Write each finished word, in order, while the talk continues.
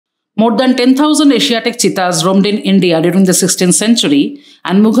More than 10,000 Asiatic cheetahs roamed in India during the 16th century,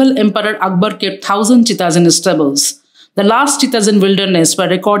 and Mughal Emperor Akbar kept 1,000 cheetahs in his stables. The last cheetahs in wilderness were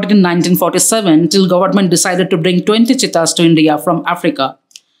recorded in 1947 till government decided to bring 20 cheetahs to India from Africa.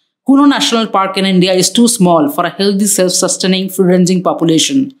 Kuno National Park in India is too small for a healthy, self-sustaining, free-ranging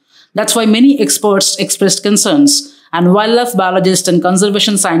population. That's why many experts expressed concerns, and wildlife biologist and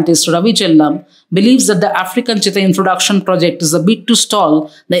conservation scientist Ravi Chellam believes that the African cheetah introduction project is a bid to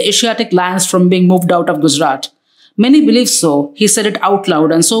stall the Asiatic lions from being moved out of Gujarat. Many believe so. He said it out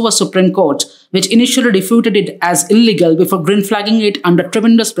loud, and so was Supreme Court, which initially refuted it as illegal before green flagging it under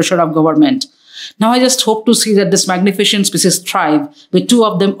tremendous pressure of government. Now I just hope to see that this magnificent species thrive, with 2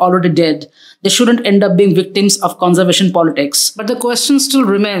 of them already dead. They shouldn't end up being victims of conservation politics. But the question still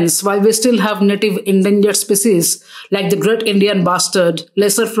remains, why we still have native endangered species like the Great Indian Bustard,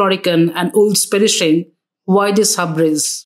 Lesser Florican and wolves perishing, why this hubris?